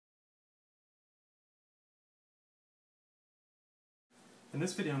In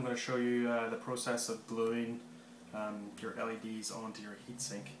this video I'm going to show you the process of gluing your LEDs onto your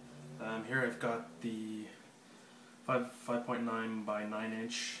heatsink. Here I've got the 5.9 by 9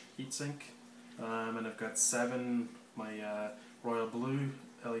 inch heatsink, and I've got 7 my royal blue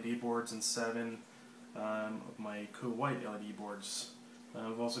LED boards and 7 of my cool white LED boards.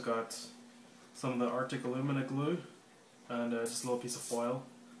 I've also got some of the Arctic Alumina glue and just a little piece of foil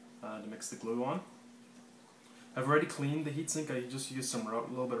to mix the glue on. I've already cleaned the heatsink. I just used some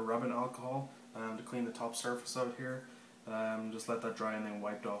little bit of rubbing alcohol to clean the top surface out here. Just let that dry and then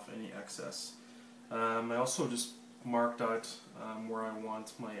wiped off any excess. I also just marked out where I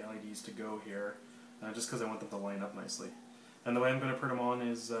want my LEDs to go here, just because I want them to line up nicely. And the way I'm going to put them on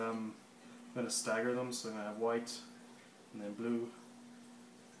is I'm going to stagger them, so I'm going to have white and then blue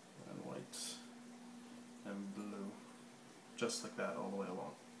and white and blue, just like that all the way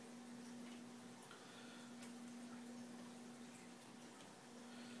along.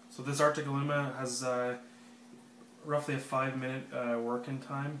 So this Arctic Alumina has roughly a 5-minute working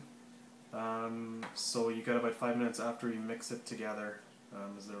time. So you get about 5 minutes after you mix it together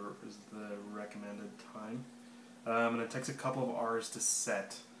is the recommended time. And it takes a couple of hours to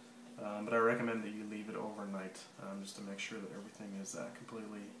set, but I recommend that you leave it overnight just to make sure that everything is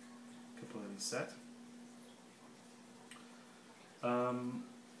completely set.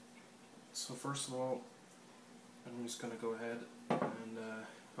 So first of all, I'm just going to go ahead and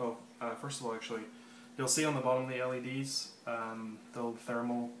first of all, actually, you'll see on the bottom of the LEDs the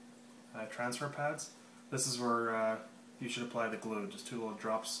thermal transfer pads. This is where you should apply the glue, just 2 little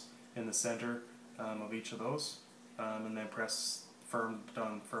drops in the center of each of those, and then press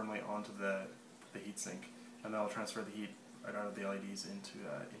down firmly onto the heatsink, and that'll transfer the heat right out of the LEDs into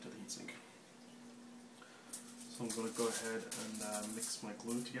the heatsink. So I'm going to go ahead and mix my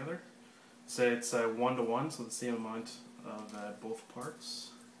glue together. Say it's 1 to 1, so the same amount of both parts.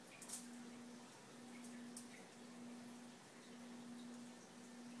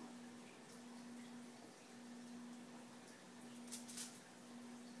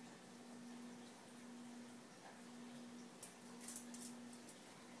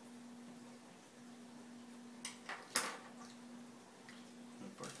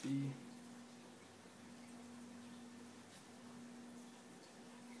 And part B.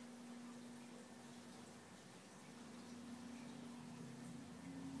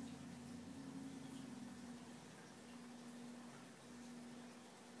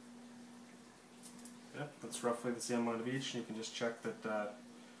 That's roughly the same amount of each, and you can just check that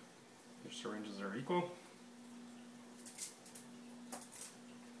your syringes are equal.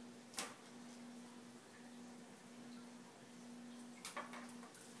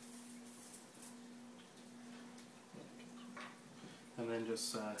 And then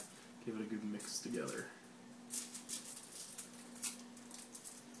just give it a good mix together.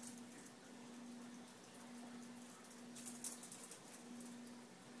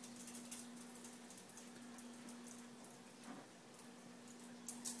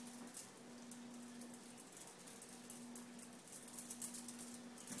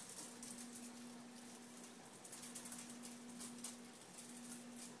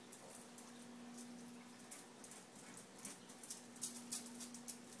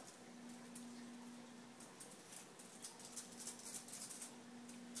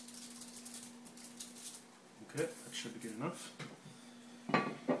 Okay, that should be good enough.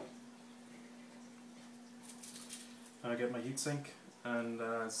 I get my heatsink, and as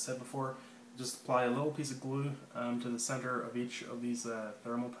I said before, just apply a little piece of glue to the center of each of these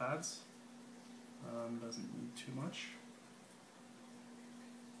thermal pads. Doesn't need too much.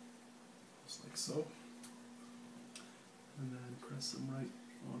 Just like so. And then press them right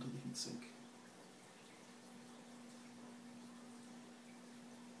onto the heatsink.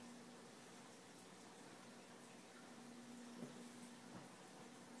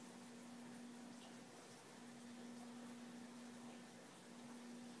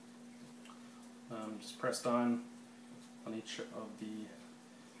 Just press down on each of the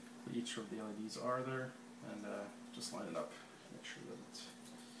LEDs are there, and just line it up. Make sure that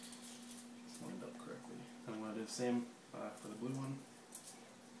it's lined up correctly. And I'm going to do the same for the blue one.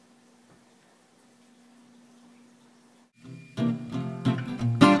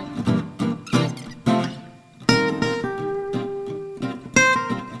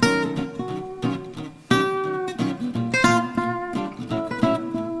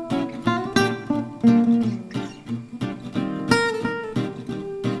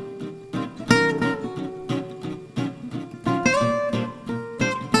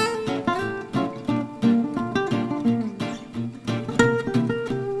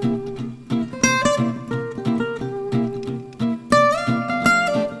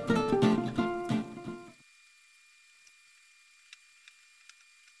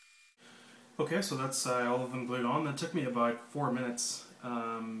 so that's all of them glued on. That took me about 4 minutes,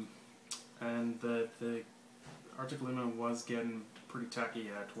 and the Arctic Alumina was getting pretty tacky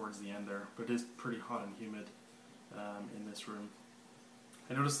towards the end there, but it is pretty hot and humid in this room.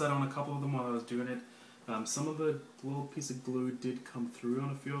 I noticed that on a couple of them while I was doing it. Some of the little piece of glue did come through on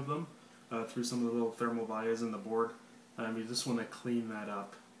a few of them, through some of the little thermal vias in the board. You just want to clean that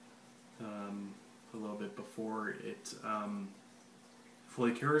up a little bit before it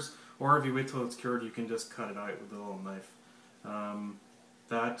fully cures, or if you wait till it's cured, you can just cut it out with a little knife.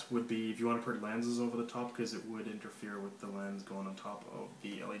 That would be if you want to put lenses over the top, because it would interfere with the lens going on top of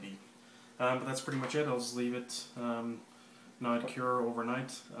the LED. But that's pretty much it. I'll just leave it now to cure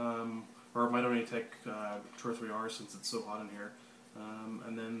overnight, or it might only take 2 or 3 hours since it's so hot in here,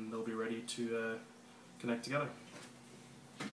 and then they'll be ready to connect together.